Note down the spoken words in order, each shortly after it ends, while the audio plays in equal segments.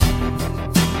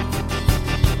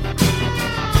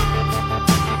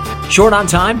Short on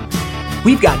time?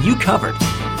 We've got you covered.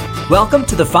 Welcome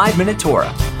to the 5-Minute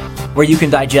Torah, where you can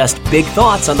digest big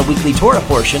thoughts on the weekly Torah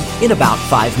portion in about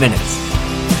 5 minutes.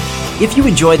 If you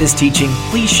enjoy this teaching,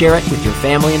 please share it with your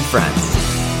family and friends.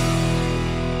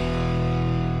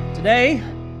 Today,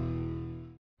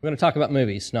 we're going to talk about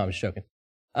movies. No, I'm just joking.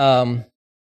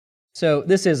 So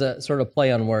this is a sort of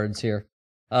play on words here.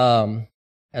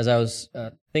 As I was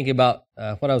thinking about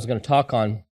what I was going to talk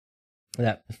on,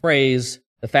 that phrase,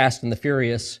 the Fast and the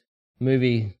Furious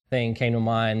movie thing came to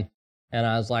mind, and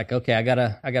I was like, okay, I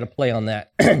gotta play on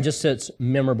that, just so it's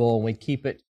memorable and we keep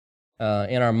it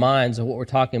in our minds of what we're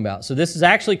talking about. So this is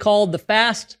actually called the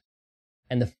Fast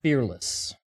and the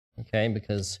Fearless, okay?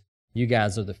 Because you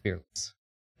guys are the fearless.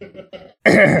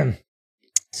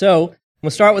 So I'm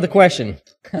gonna start with a question.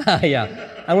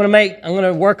 Yeah, I'm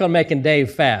gonna work on making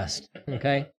Dave fast.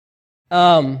 Okay.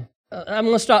 I'm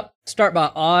gonna start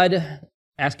by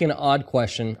asking an odd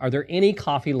question. Are there any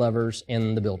coffee lovers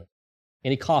in the building?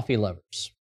 Any coffee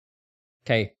lovers?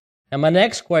 Okay. And my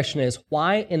next question is,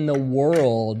 why in the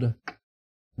world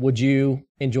would you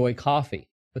enjoy coffee?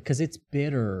 Because it's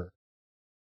bitter.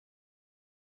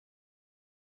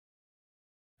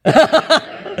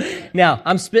 Now,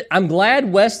 I'm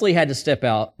glad Wesley had to step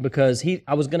out because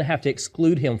I was going to have to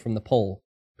exclude him from the poll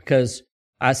because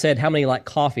I said how many like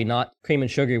coffee, not cream and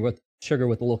sugar with a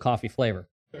little coffee flavor.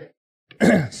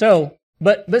 So,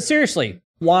 but seriously,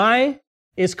 why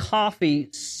is coffee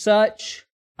such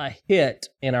a hit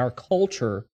in our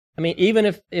culture? I mean, even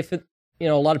if it, a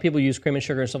lot of people use cream and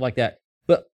sugar and stuff like that,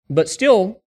 but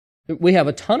still, we have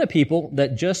a ton of people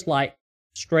that just like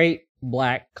straight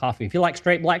black coffee. If you like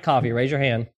straight black coffee, raise your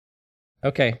hand.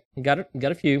 Okay, got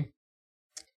a few.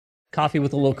 Coffee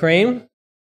with a little cream.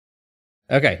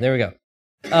 Okay, there we go.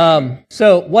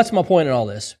 So what's my point in all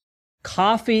this?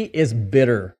 Coffee is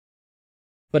bitter,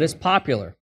 but it's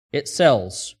popular. It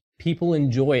sells. People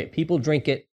enjoy it. People drink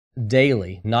it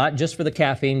daily, not just for the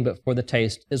caffeine, but for the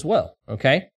taste as well,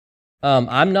 okay?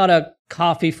 I'm not a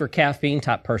coffee for caffeine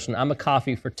type person. I'm a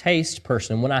coffee for taste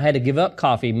person. When I had to give up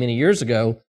coffee many years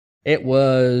ago, it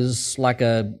was like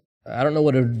I don't know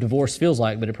what a divorce feels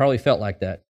like, but it probably felt like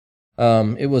that.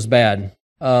 It was bad.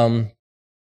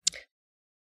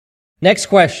 Next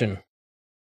question.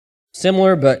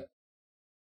 Similar, but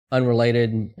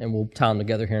unrelated, and we'll tie them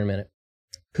together here in a minute.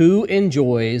 Who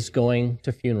enjoys going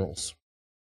to funerals?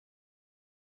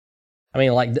 I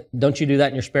mean, like, don't you do that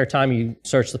in your spare time? You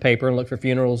search the paper and look for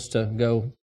funerals to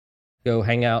go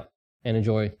hang out and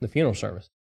enjoy the funeral service?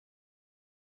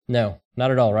 No,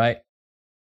 not at all, right?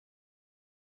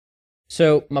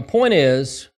 So my point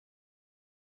is,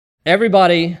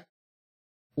 everybody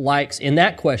likes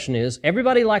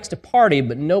to party,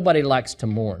 but nobody likes to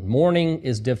mourn. Mourning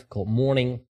is difficult.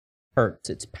 Mourning hurts.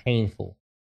 It's painful.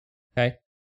 Okay?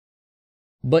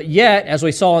 But yet, as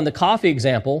we saw in the coffee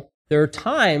example, there are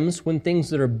times when things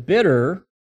that are bitter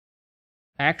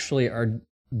actually are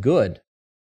good,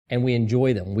 and we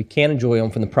enjoy them. We can enjoy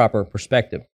them from the proper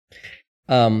perspective.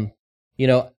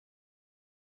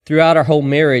 Throughout our whole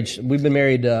marriage, we've been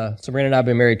married, Sabrina and I have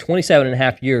been married 27 and a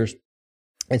half years.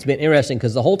 It's been interesting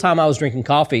because the whole time I was drinking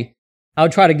coffee, I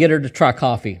would try to get her to try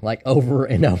coffee, like over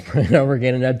and over and over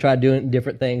again, and I'd try doing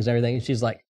different things and everything. And she's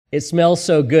like, it smells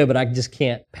so good, but I just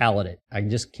can't palate it. I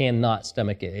just cannot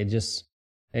stomach it.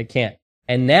 It can't.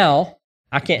 And now,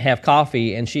 I can't have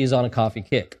coffee, and she's on a coffee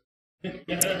kick.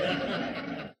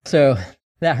 So,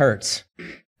 that hurts.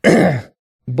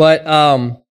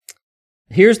 But,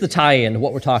 here's the tie-in to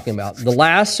what we're talking about. The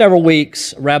last several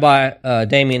weeks, Rabbi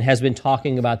Damien has been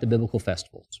talking about the biblical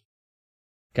festivals.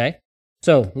 Okay?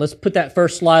 So, let's put that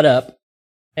first slide up.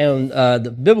 And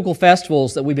the biblical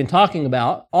festivals that we've been talking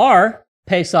about are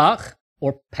Pesach,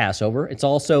 or Passover. It's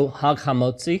also Hag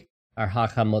HaMotzi, or Hag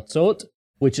HaMotzot,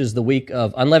 which is the week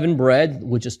of unleavened bread,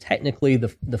 which is technically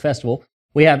the festival.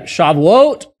 We have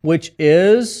Shavuot, which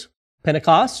is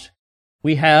Pentecost.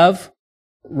 We have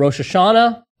Rosh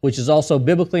Hashanah, which is also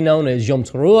biblically known as Yom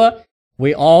Teruah.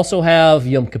 We also have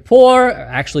Yom Kippur,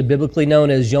 actually biblically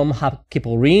known as Yom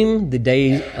HaKippurim, the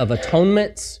Day of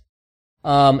Atonements.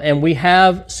 And we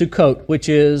have Sukkot, which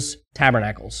is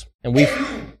Tabernacles. And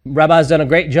Rabbi's done a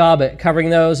great job at covering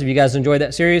those. Have you guys enjoyed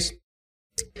that series?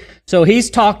 So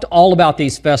he's talked all about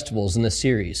these festivals in this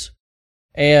series.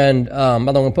 And I'm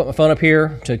going to put my phone up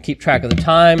here to keep track of the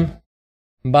time.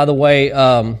 And by the way,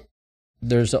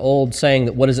 there's an old saying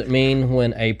that what does it mean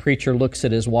when a preacher looks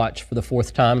at his watch for the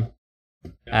fourth time?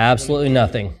 Absolutely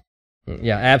nothing.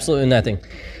 Yeah, absolutely nothing.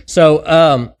 So,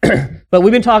 but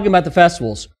we've been talking about the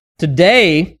festivals.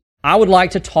 Today, I would like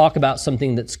to talk about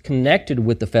something that's connected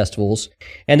with the festivals,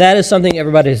 and that is something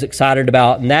everybody is excited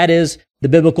about, and that is the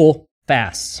biblical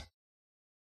fasts.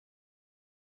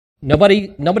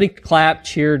 Nobody clapped,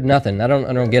 cheered, nothing. I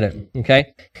don't get it.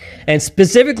 Okay? And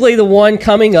specifically the one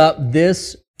coming up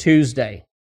this Tuesday.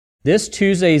 This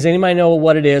Tuesday, does anybody know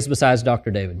what it is besides Dr.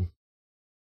 David?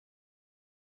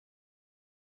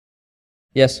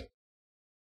 Yes?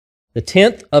 The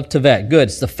 10th of Tevet. Good.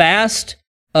 It's the fast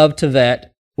of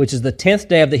Tevet, which is the 10th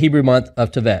day of the Hebrew month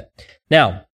of Tevet.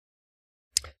 Now,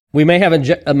 we may have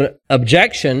an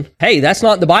objection. Hey, that's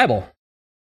not in the Bible.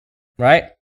 Right?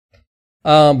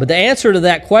 But the answer to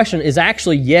that question is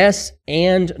actually yes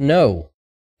and no.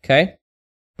 Okay?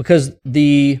 Because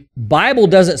the Bible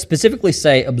doesn't specifically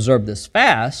say observe this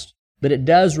fast, but it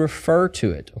does refer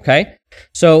to it. Okay?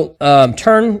 So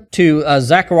turn to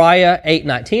Zechariah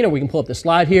 8:19, or we can pull up the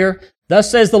slide here. Thus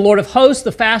says the Lord of hosts,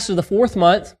 the fast of the 4th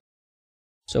month.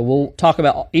 So we'll talk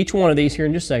about each one of these here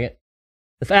in just a second.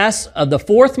 The fast of the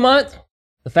 4th month,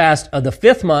 the fast of the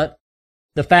 5th month,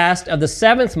 the fast of the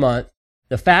 7th month,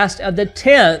 the fast of the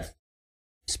 10th,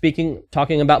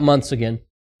 talking about months again,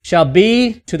 shall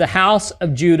be to the house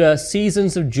of Judah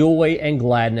seasons of joy and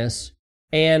gladness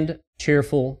and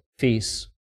cheerful feasts.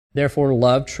 Therefore,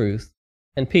 love, truth,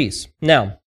 and peace.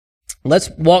 Now, let's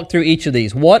walk through each of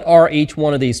these. What are each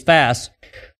one of these fasts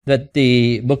that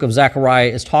the book of Zechariah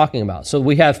is talking about? So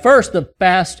we have first the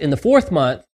fast in the 4th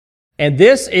month, and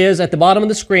this is at the bottom of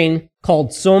the screen called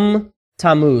Tzom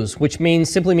Tammuz, which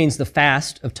simply means the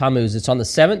fast of Tammuz. It's on the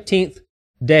 17th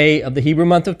day of the Hebrew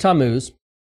month of Tammuz,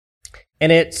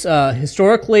 and it's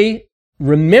historically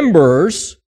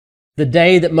remembers the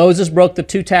day that Moses broke the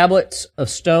 2 tablets of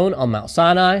stone on Mount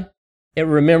Sinai. It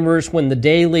remembers when the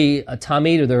daily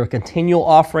tamid, or their continual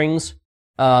offerings,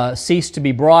 ceased to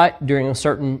be brought during a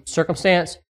certain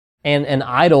circumstance, and an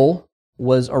idol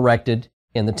was erected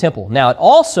in the temple. Now, it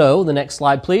also, the next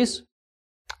slide, please,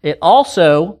 it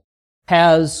also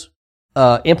has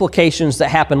implications that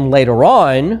happen later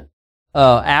on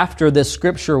after this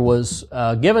scripture was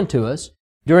given to us.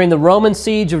 During the Roman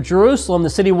siege of Jerusalem, the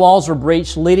city walls were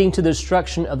breached, leading to the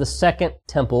destruction of the second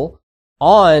temple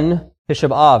on Tisha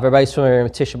B'Av. Everybody's familiar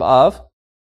with Tisha B'Av,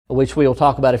 which we will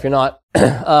talk about if you're not.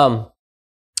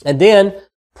 And then,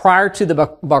 prior to the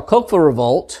Bar Kokhba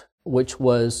revolt, which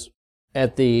was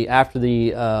after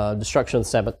the destruction of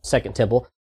the second temple,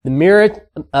 the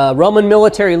Roman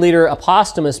military leader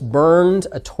Apostomus burned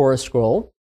a Torah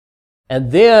scroll.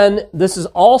 And then, this is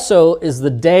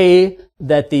the day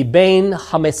that the Bein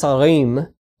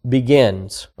HaMesarim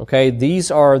begins. Okay,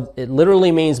 it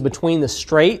literally means between the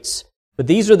straits, but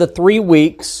these are the 3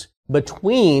 weeks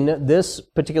between this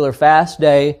particular fast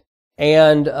day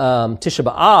and Tisha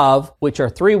B'Av, which are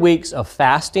 3 weeks of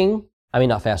fasting. 3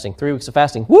 weeks of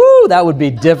fasting. Woo, that would be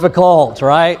difficult,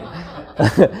 right?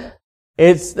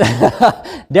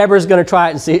 Deborah's going to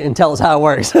try it and tell us how it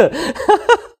works.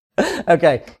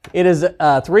 Okay, it is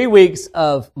 3 weeks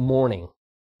of mourning.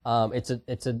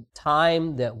 It's a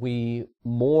time that we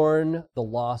mourn the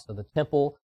loss of the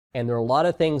temple, and there are a lot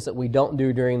of things that we don't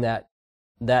do during that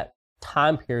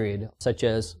time period, such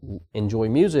as enjoy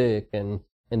music and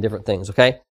different things.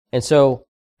 Okay, and so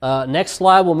next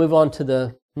slide, we'll move on to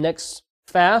the next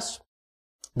fast.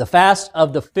 The fast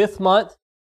of the 5th month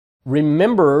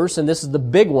remembers, and this is the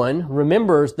big one,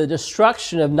 remembers the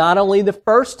destruction of not only the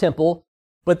first temple,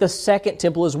 but the second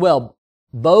temple as well.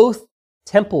 Both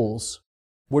temples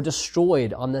were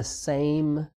destroyed on the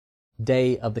same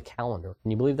day of the calendar.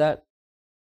 Can you believe that?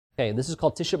 Okay, this is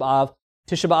called Tisha B'Av.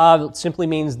 Tisha B'Av simply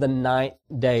means the 9th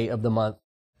day of the month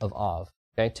of Av.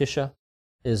 Okay, Tisha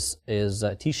is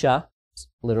Tisha,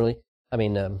 literally.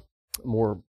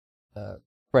 More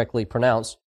correctly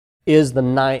pronounced, is the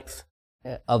 9th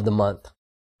of the month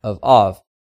of Av.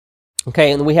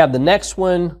 Okay, and we have the next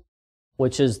one,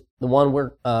 which is the one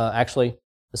where actually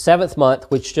the 7th month,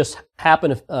 which just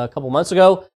happened a couple months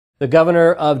ago. The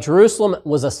governor of Jerusalem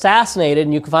was assassinated,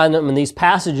 and you can find them in these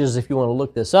passages if you want to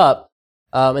look this up.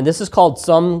 And this is called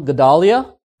Tzom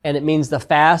Gedalia, and it means the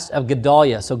fast of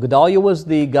Gedaliah. So Gedaliah was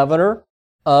the governor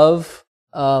of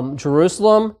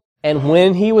Jerusalem, and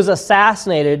when he was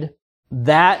assassinated,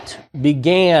 that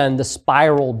began the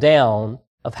spiral down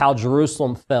of how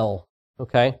Jerusalem fell,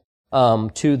 okay,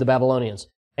 to the Babylonians.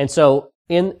 And so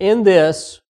in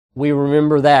this, we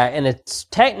remember that, and it's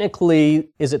technically,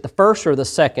 is it the first or the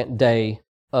second day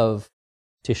of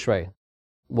Tishrei?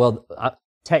 Well,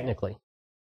 technically.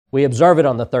 We observe it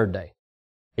on the 3rd day.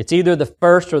 It's either the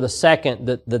first or the second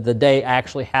that the day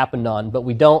actually happened on, but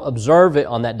we don't observe it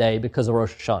on that day because of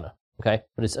Rosh Hashanah, okay?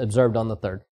 But it's observed on the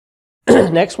 3rd.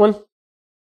 Next one.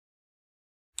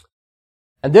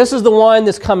 And this is the one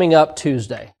that's coming up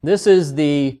Tuesday. This is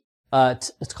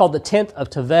it's called the 10th of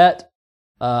Tevet.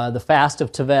 the fast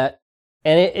of Tevet,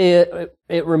 and it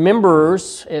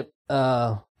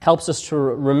helps us to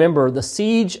remember the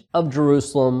siege of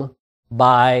Jerusalem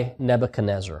by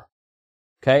Nebuchadnezzar.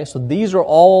 Okay, so these are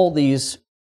all these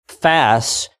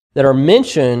fasts that are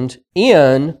mentioned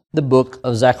in the book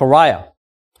of Zechariah.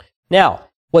 Now,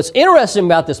 what's interesting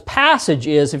about this passage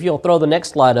is, if you'll throw the next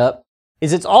slide up,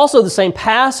 is it's also the same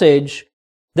passage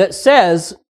that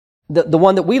says, the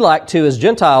one that we like to as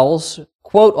Gentiles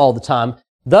quote all the time,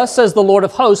 "Thus says the Lord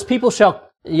of hosts, people shall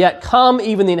yet come,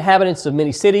 even the inhabitants of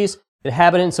many cities. The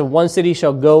inhabitants of one city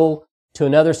shall go to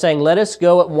another, saying, let us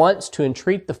go at once to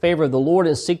entreat the favor of the Lord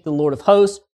and seek the Lord of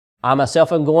hosts. I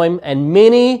myself am going, and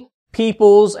many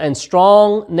peoples and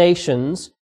strong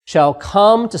nations shall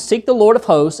come to seek the Lord of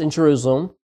hosts in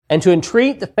Jerusalem and to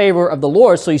entreat the favor of the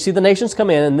Lord." So you see the nations come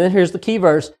in, and then here's the key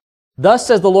verse. "Thus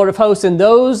says the Lord of hosts, in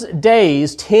those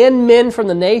days 10 men from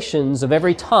the nations of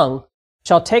every tongue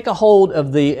shall take a hold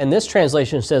of the," and this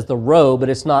translation says the row, but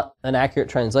it's not an accurate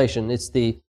translation. It's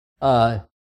the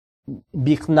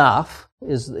biknaf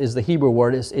is the Hebrew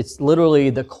word. It's literally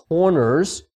the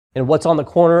corners, and what's on the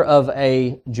corner of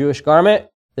a Jewish garment?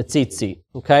 The tzitzit,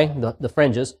 okay, the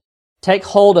fringes. "Take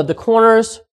hold of the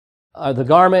corners of the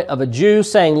garment of a Jew,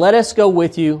 saying, let us go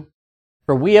with you,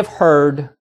 for we have heard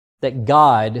that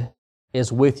God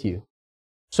is with you."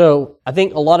 So I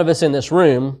think a lot of us in this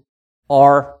room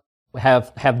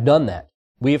have done that.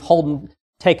 We've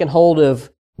taken hold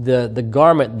of the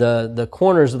garment, the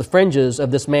corners of the fringes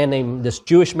of this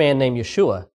Jewish man named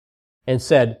Yeshua, and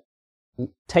said,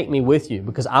 "Take me with you,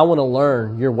 because I want to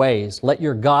learn your ways. Let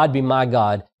your God be my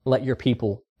God. Let your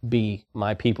people be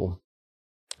my people."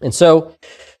 And so,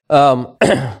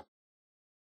 the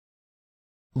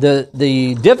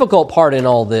difficult part in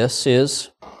all this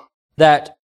is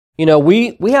that,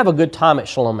 we have a good time at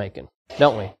Shalom Macon,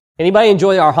 don't we? Anybody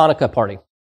enjoy our Hanukkah party?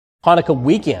 Hanukkah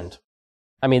weekend.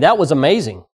 I mean, that was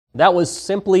amazing. That was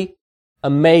simply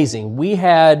amazing. We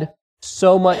had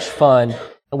so much fun.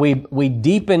 We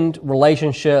deepened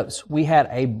relationships. We had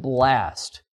a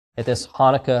blast at this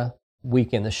Hanukkah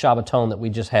weekend, the Shabbaton that we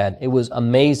just had. It was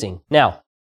amazing. Now,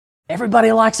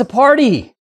 everybody likes a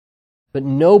party, but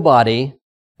nobody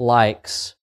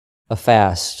likes a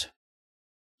fast.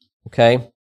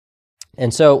 Okay?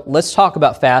 And so let's talk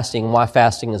about fasting, why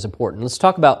fasting is important. Let's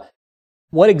talk about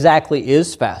what exactly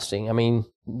is fasting. I mean,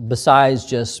 besides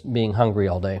just being hungry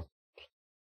all day.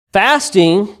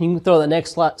 Fasting, you can throw the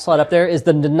next slide up there, is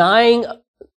denying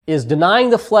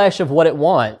the flesh of what it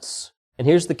wants. And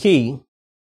here's the key.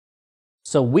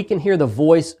 So we can hear the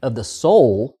voice of the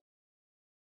soul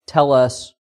tell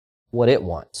us what it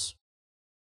wants.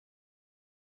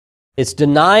 It's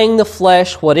denying the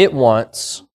flesh what it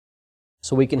wants,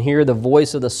 so we can hear the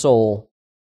voice of the soul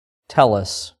tell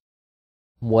us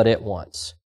what it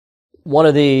wants. One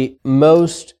of the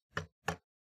most,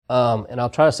 and I'll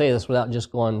try to say this without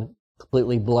just going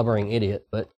completely blubbering idiot,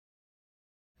 but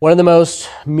one of the most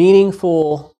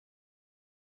meaningful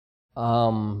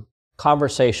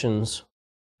conversations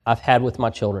I've had with my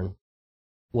children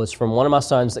was from one of my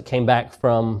sons that came back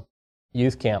from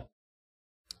youth camp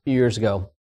a few years ago.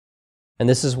 And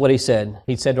this is what he said.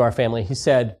 He said to our family, he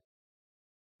said,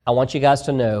 "I want you guys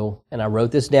to know," and I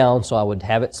wrote this down so I would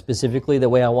have it specifically the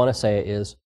way I want to say it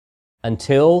is,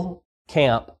 "Until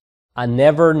camp, I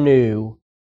never knew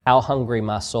how hungry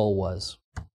my soul was."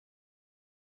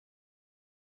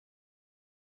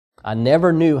 I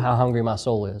never knew how hungry my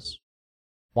soul is.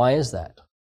 Why is that?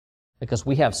 Because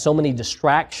we have so many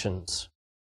distractions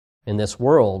in this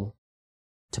world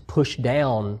to push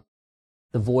down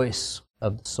the voice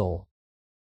of the soul.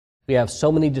 We have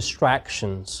so many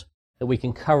distractions that we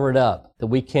can cover it up, that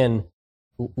we can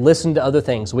listen to other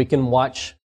things. We can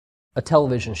watch a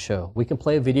television show. We can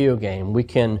play a video game. We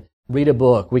can read a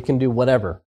book. We can do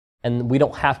whatever. And we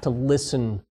don't have to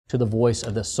listen to the voice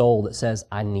of the soul that says,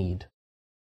 I need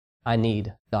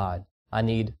God. I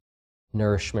need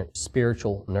nourishment,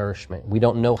 spiritual nourishment. We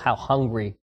don't know how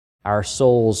hungry our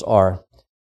souls are.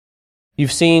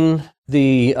 You've seen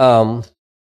this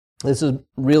is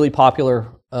really popular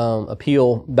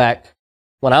appeal back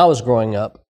when I was growing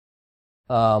up,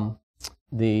 the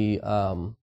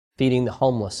feeding the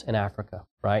homeless in Africa,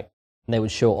 right? And they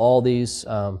would show all these,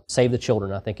 Save the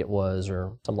Children, I think it was,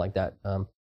 or something like that,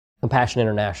 Compassion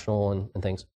International and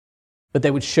things. But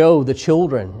they would show the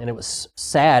children, and it was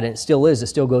sad, and it still is, it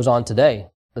still goes on today.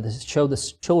 But they showed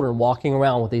the children walking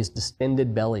around with these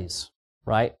distended bellies,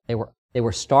 right? They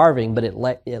were starving, but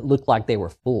it looked like they were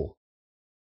full.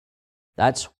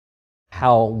 That's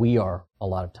how we are a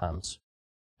lot of times.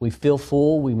 We feel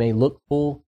full, we may look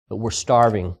full, but we're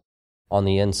starving on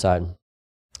the inside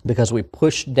because we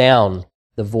push down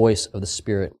the voice of the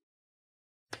Spirit.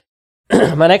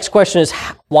 My next question is,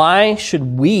 why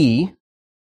should we,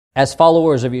 as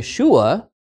followers of Yeshua,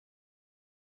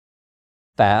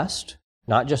 fast?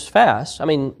 Not just fast. I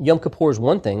mean, Yom Kippur is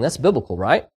one thing. That's biblical,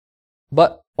 right?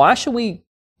 But why should we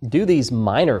do these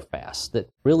minor fasts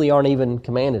that really aren't even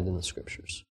commanded in the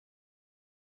Scriptures?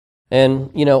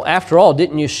 And, after all,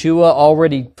 didn't Yeshua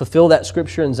already fulfill that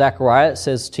Scripture in Zechariah? It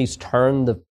says He's turned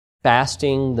the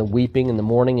fasting, the weeping in the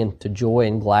morning into joy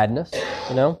and gladness,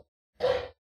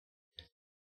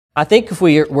 I think if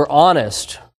we're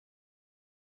honest,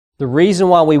 the reason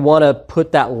why we want to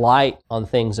put that light on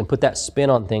things and put that spin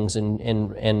on things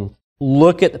and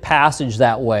look at the passage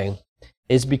that way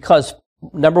is because,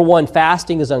 number one,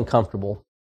 fasting is uncomfortable.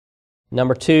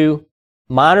 Number two,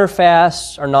 minor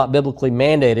fasts are not biblically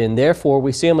mandated, and therefore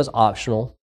we see them as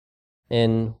optional.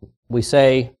 And we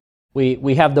say,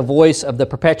 we have the voice of the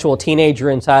perpetual teenager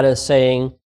inside us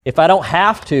saying, if I don't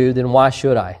have to, then why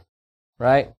should I?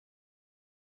 Right?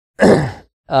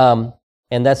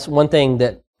 And that's one thing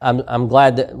that I'm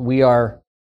glad that we are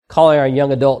calling our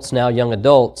young adults now young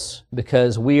adults,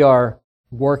 because we are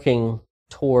working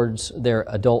towards their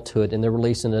adulthood and their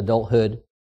release in adulthood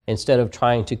instead of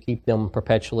trying to keep them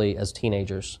perpetually as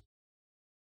teenagers,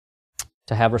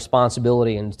 to have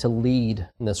responsibility and to lead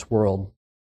in this world.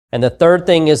 And the third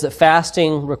thing is that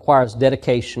fasting requires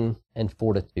dedication and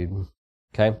fortitude.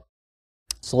 Okay?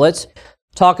 So let's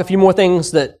talk a few more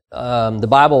things that the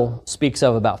Bible speaks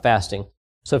of about fasting.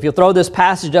 So if you'll throw this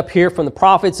passage up here from the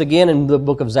prophets again in the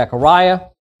book of Zechariah,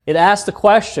 it asks the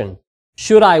question,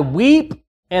 should I weep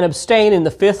and abstain in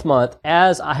the 5th month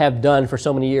as I have done for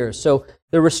so many years? So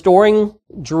they're restoring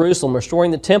Jerusalem, restoring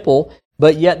the temple,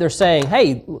 but yet they're saying,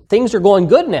 hey, things are going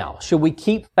good now. Should we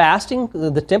keep fasting?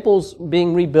 The temple's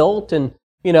being rebuilt, and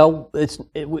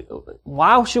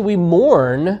why should we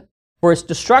mourn for its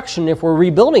destruction if we're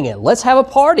rebuilding it? Let's have a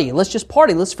party. Let's just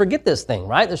party. Let's forget this thing,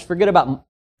 right? Let's forget about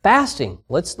fasting.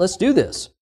 Let's do this.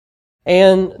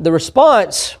 And the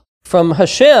response from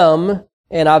Hashem,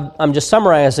 and I'm just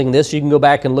summarizing this, you can go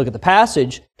back and look at the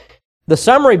passage. The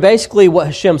summary, basically what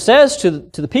Hashem says to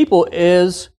the people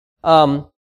is,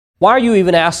 why are you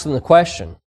even asking the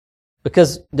question?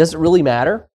 Because does it really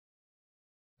matter?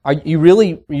 Are you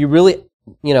really,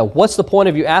 what's the point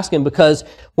of you asking? Because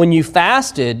when you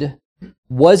fasted,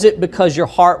 was it because your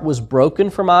heart was broken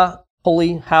for my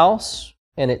holy house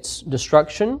and its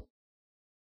destruction?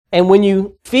 And when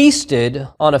you feasted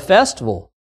on a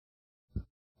festival,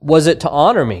 was it to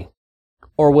honor me?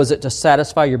 Or was it to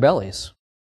satisfy your bellies?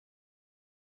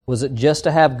 Was it just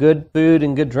to have good food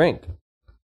and good drink?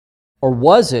 Or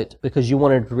was it because you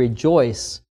wanted to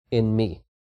rejoice in me?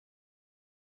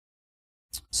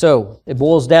 So it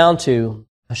boils down to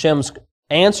Hashem's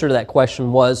answer to that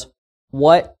question was,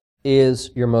 what is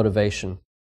your motivation?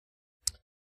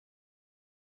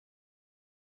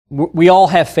 We all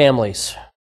have families.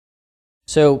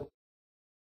 So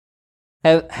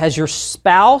has your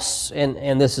spouse,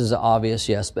 and this is obvious,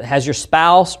 yes, but has your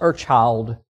spouse or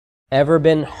child ever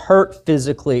been hurt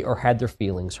physically or had their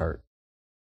feelings hurt?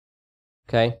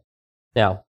 Okay?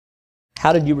 Now,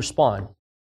 how did you respond?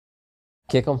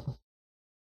 Kick them?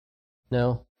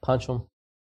 No? Punch them?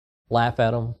 Laugh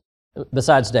at them?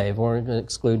 Besides Dave. We're going to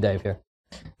exclude Dave here.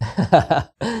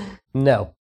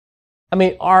 No. I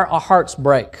mean, our hearts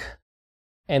break,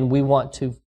 and we want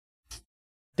to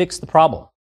fix the problem.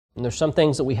 And there's some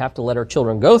things that we have to let our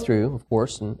children go through, of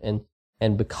course,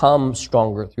 and become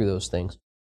stronger through those things.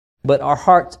 But our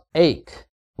hearts ache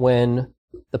when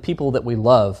the people that we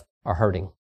love are hurting,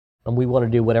 and we want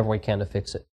to do whatever we can to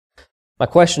fix it. My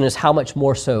question is, how much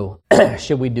more so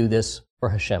should we do this for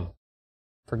Hashem,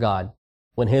 for God,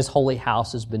 when His holy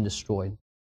house has been destroyed,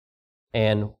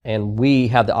 and we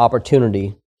have the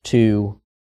opportunity to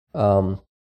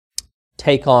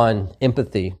take on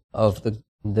empathy of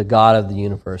the God of the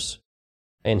universe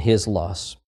and His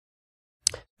loss.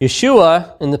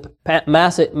 Yeshua, in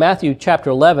the Matthew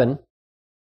chapter 11,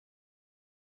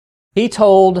 He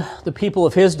told the people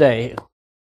of His day,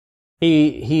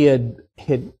 he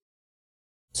had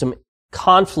some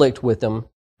conflict with them.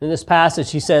 In this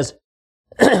passage, He says,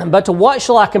 "But to what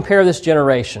shall I compare this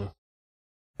generation?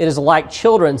 It is like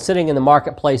children sitting in the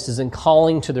marketplaces and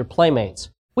calling to their playmates.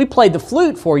 We played the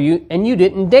flute for you, and you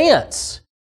didn't dance.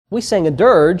 We sang a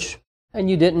dirge, and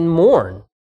you didn't mourn."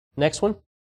 Next one.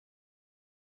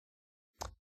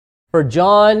 "For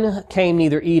John came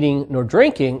neither eating nor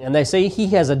drinking," and they say he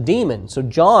has a demon. So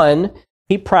John,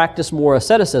 he practiced more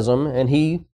asceticism, and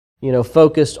he,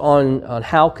 focused on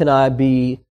how can I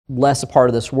be less a part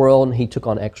of this world, and he took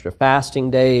on extra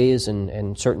fasting days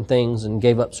and certain things and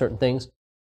gave up certain things.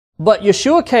 But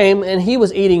Yeshua came and he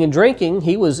was eating and drinking.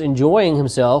 He was enjoying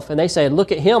himself. And they said,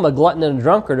 look at him, a glutton and a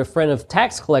drunkard, a friend of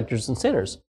tax collectors and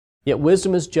sinners. Yet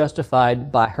wisdom is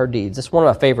justified by her deeds. That's one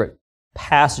of my favorite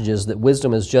passages, that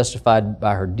wisdom is justified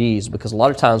by her deeds, because a lot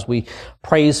of times we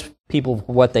praise people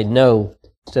for what they know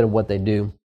instead of what they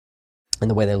do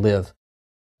and the way they live.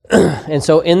 And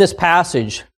so in this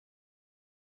passage,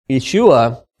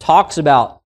 Yeshua talks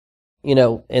about, in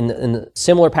the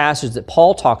similar passage that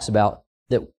Paul talks about,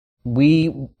 that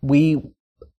we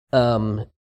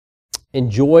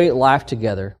enjoy life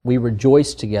together, we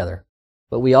rejoice together,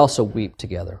 but we also weep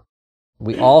together.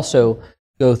 We also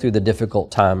go through the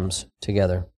difficult times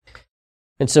together.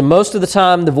 And so most of the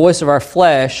time, the voice of our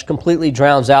flesh completely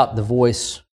drowns out the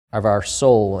voice of our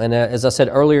soul. And as I said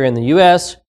earlier, in the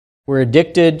U.S., we're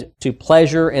addicted to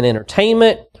pleasure and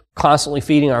entertainment, constantly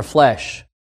feeding our flesh.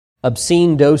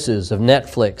 Obscene doses of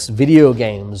Netflix, video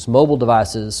games, mobile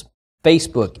devices,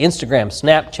 Facebook, Instagram,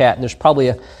 Snapchat, and there's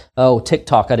probably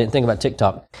TikTok. I didn't think about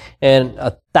TikTok. And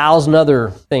 1,000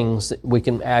 other things that we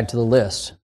can add to the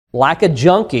list. Like a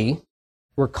junkie,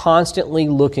 we're constantly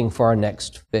looking for our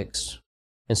next fix.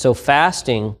 And so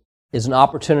fasting is an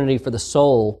opportunity for the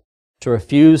soul to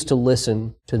refuse to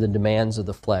listen to the demands of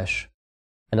the flesh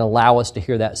and allow us to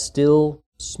hear that still,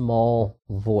 small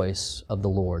voice of the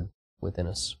Lord within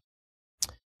us.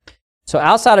 So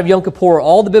outside of Yom Kippur,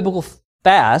 all the biblical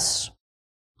fasts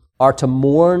are to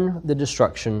mourn the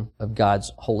destruction of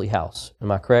God's holy house.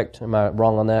 Am I correct? Am I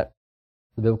wrong on that?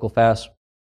 The biblical fasts?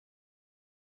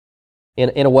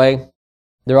 In a way,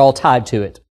 they're all tied to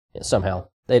it somehow.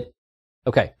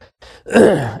 Okay.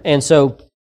 And so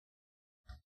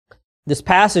this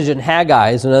passage in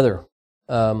Haggai is another,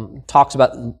 talks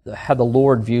about how the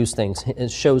Lord views things.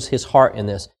 It shows his heart in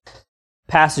this.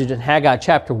 Passage in Haggai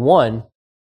chapter 1.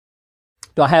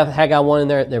 Do I have Haggai 1 in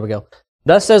there? There we go.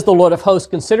 Thus says the Lord of hosts,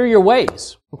 consider your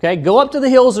ways. Okay, go up to the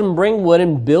hills and bring wood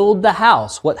and build the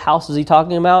house. What house is he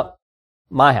talking about?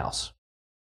 My house.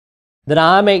 That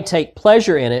I may take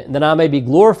pleasure in it, and that I may be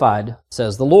glorified,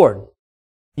 says the Lord.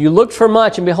 You looked for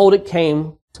much, and behold, it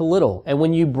came to little. And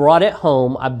when you brought it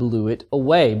home, I blew it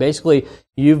away. Basically,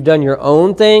 you've done your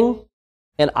own thing,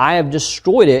 and I have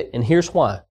destroyed it, and here's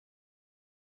why.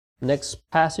 Next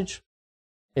passage.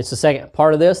 It's the second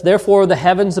part of this. Therefore, the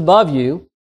heavens above you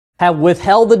have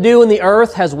withheld the dew, and the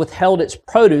earth has withheld its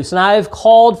produce. And I have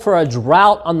called for a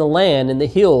drought on the land and the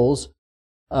hills,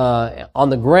 on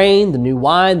the grain, the new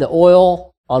wine, the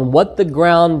oil, on what the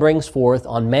ground brings forth,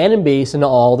 on man and beast, and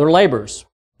all their labors.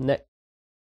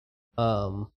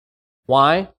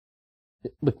 Why?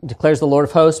 Declares the Lord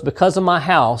of hosts, because of my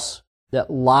house that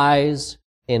lies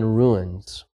in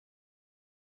ruins,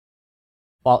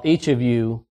 while each of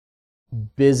you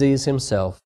busies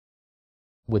himself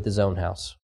with his own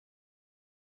house.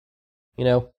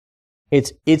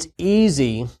 It's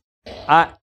easy.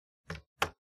 I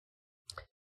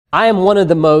am one of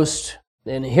the most,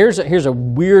 and here's a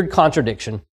weird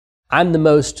contradiction. I'm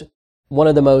one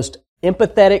of the most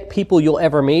empathetic people you'll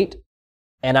ever meet,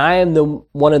 and I am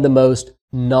one of the most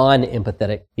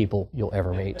non-empathetic people you'll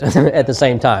ever meet at the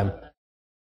same time.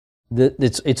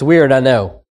 It's weird, I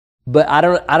know, but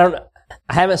I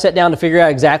haven't sat down to figure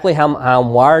out exactly how I'm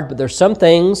wired. But there's some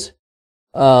things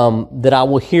that I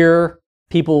will hear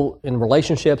people in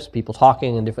relationships, people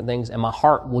talking and different things, and my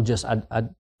heart will just. I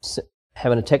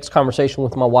having a text conversation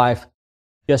with my wife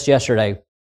just yesterday,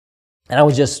 and I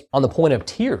was just on the point of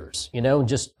tears,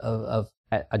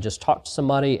 I just talked to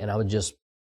somebody and I was just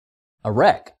a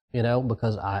wreck,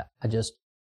 because I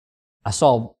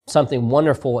saw something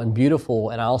wonderful and beautiful,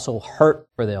 and I also hurt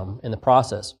for them in the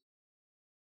process.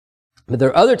 But there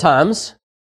are other times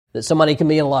that somebody can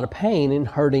be in a lot of pain and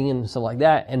hurting and stuff like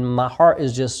that, and my heart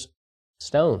is just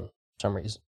stone for some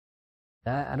reason.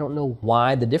 I don't know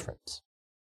why the difference.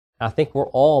 I think we're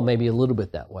all maybe a little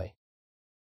bit that way.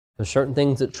 There's certain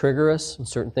things that trigger us and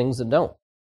certain things that don't.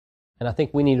 And I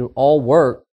think we need to all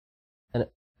work, and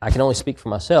I can only speak for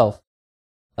myself,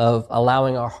 of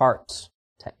allowing our hearts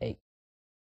to ache,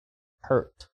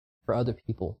 hurt for other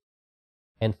people,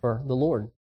 and for the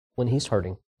Lord when He's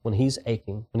hurting, when He's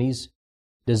aching, when He's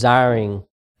desiring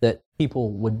that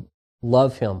people would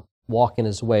love Him, walk in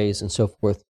His ways, and so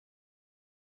forth.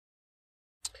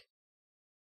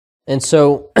 And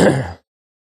so,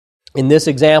 in this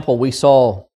example, we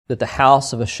saw that the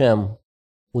house of Hashem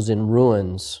was in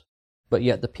ruins, but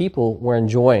yet the people were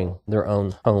enjoying their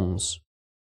own homes.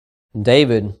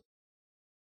 David,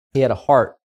 he had a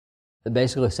heart that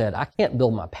basically said, I can't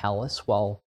build my palace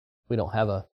while we don't have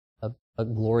a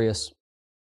glorious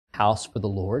house for the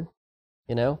Lord.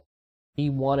 He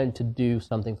wanted to do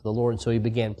something for the Lord, and so he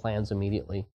began plans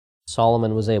immediately.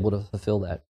 Solomon was able to fulfill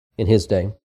that in his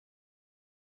day.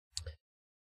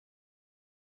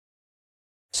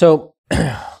 So I'm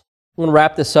going to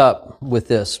wrap this up with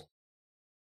this.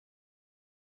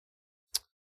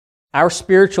 Our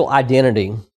spiritual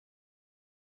identity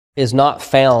is not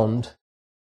found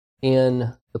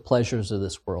in the pleasures of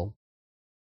this world.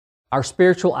 Our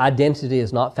spiritual identity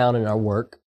is not found in our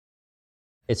work.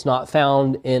 It's not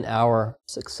found in our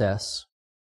success,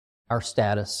 our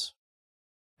status,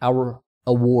 our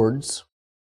awards,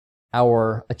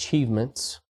 our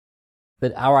achievements,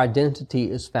 but our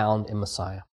identity is found in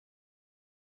Messiah.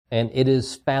 And it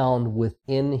is found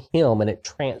within Him, and it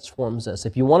transforms us.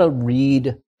 If you want to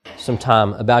read some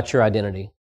time about your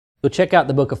identity, go check out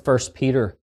the book of 1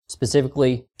 Peter,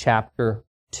 specifically chapter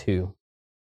 2.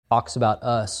 It talks about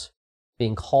us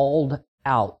being called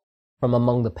out from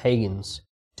among the pagans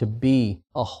to be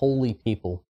a holy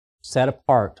people, set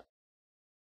apart,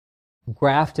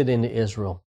 grafted into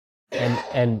Israel,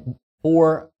 and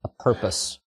for a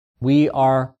purpose. We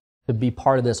are to be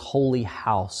part of this holy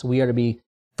house. We are to be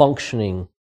functioning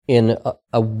in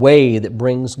a way that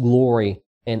brings glory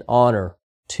and honor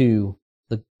to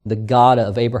the God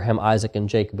of Abraham, Isaac, and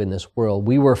Jacob in this world.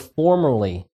 We were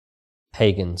formerly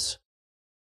pagans,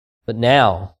 but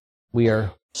now we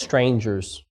are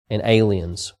strangers and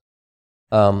aliens.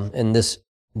 And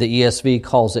the ESV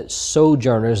calls it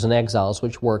sojourners and exiles,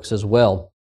 which works as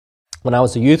well. When I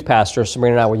was a youth pastor,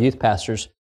 Sabrina and I were youth pastors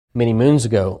many moons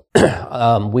ago.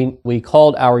 We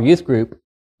called our youth group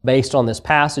based on this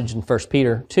passage in 1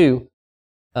 Peter 2.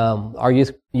 Our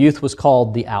youth was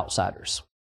called the outsiders,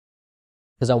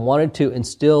 because I wanted to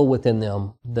instill within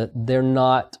them that they're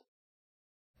not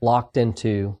locked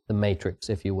into the matrix,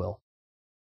 if you will.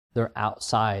 They're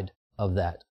outside of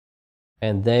that.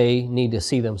 And they need to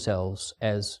see themselves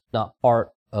as not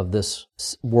part of this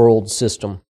world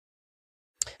system.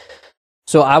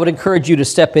 So I would encourage you to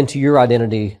step into your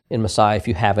identity in Messiah if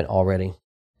you haven't already.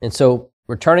 And so,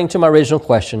 returning to my original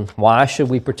question, why should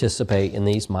we participate in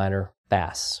these minor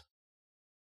fasts?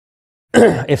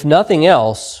 If nothing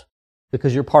else,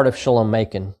 because you're part of Shalom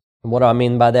Macon. And what do I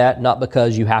mean by that? Not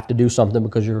because you have to do something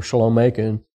because you're Shalom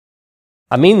Macon.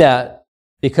 I mean that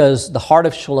because the heart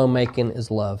of Shalom Macon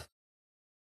is love.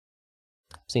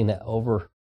 I've seen that over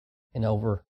and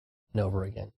over and over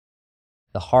again.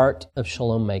 The heart of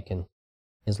Shalom Macon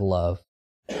is love.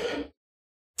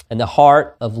 And the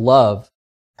heart of love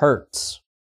hurts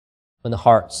when the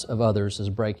hearts of others is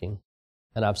breaking.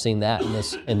 And I've seen that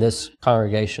in this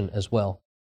congregation as well.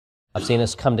 I've seen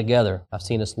us come together. I've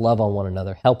seen us love on one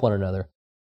another, help one another,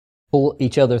 pull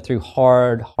each other through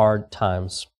hard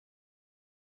times.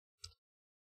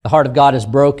 The heart of God is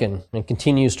broken and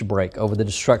continues to break over the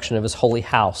destruction of His holy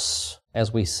house,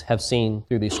 as we have seen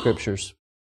through these scriptures.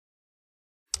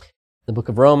 The book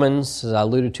of Romans, as I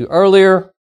alluded to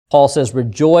earlier, Paul says,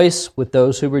 rejoice with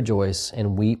those who rejoice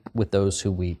and weep with those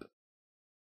who weep.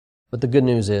 But the good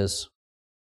news is,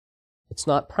 it's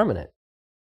not permanent.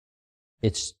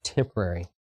 It's temporary.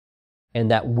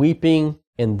 And that weeping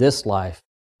in this life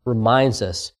reminds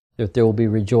us that there will be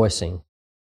rejoicing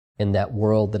in that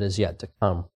world that is yet to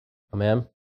come. Amen?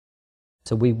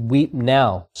 So we weep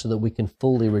now so that we can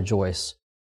fully rejoice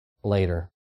later.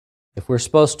 If we're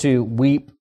supposed to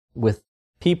weep with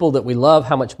people that we love,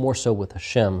 how much more so with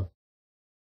Hashem?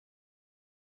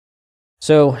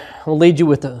 So I'll lead you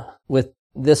with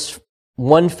this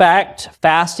one fact.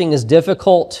 Fasting is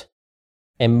difficult,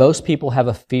 and most people have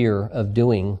a fear of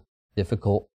doing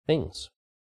difficult things.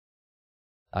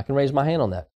 I can raise my hand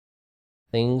on that.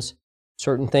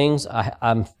 Certain things,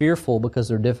 I'm fearful because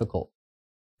they're difficult.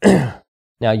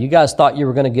 Now, you guys thought you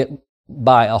were going to get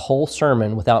by a whole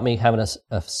sermon without me having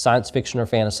a science fiction or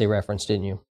fantasy reference, didn't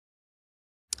you?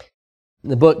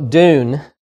 The book Dune,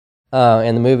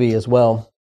 and the movie as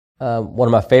well, one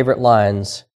of my favorite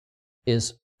lines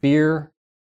is, fear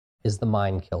is the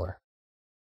mind killer.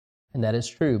 And that is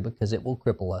true because it will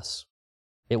cripple us.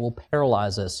 It will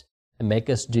paralyze us and make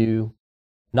us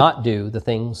not do the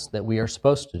things that we are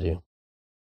supposed to do.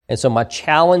 And so my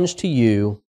challenge to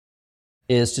you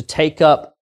is to take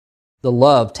up the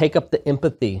love, take up the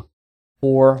empathy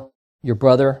for your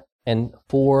brother and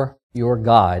for your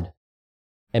God,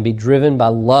 and be driven by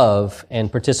love and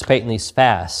participate in these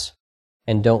fasts,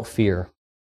 and don't fear.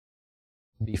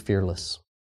 Be fearless.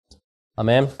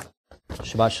 Amen.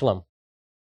 Shabbat Shalom.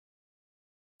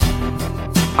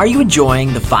 Are you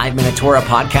enjoying the 5-Minute Torah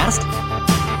podcast?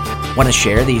 Want to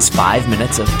share these 5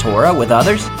 minutes of Torah with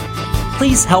others?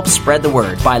 Please help spread the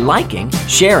word by liking,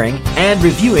 sharing, and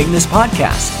reviewing this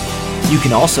podcast. You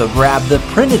can also grab the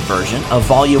printed version of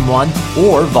Volume 1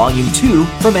 or Volume 2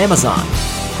 from Amazon.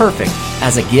 Perfect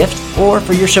as a gift or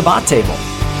for your Shabbat table.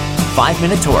 5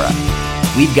 Minute Torah.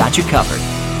 We've got you covered.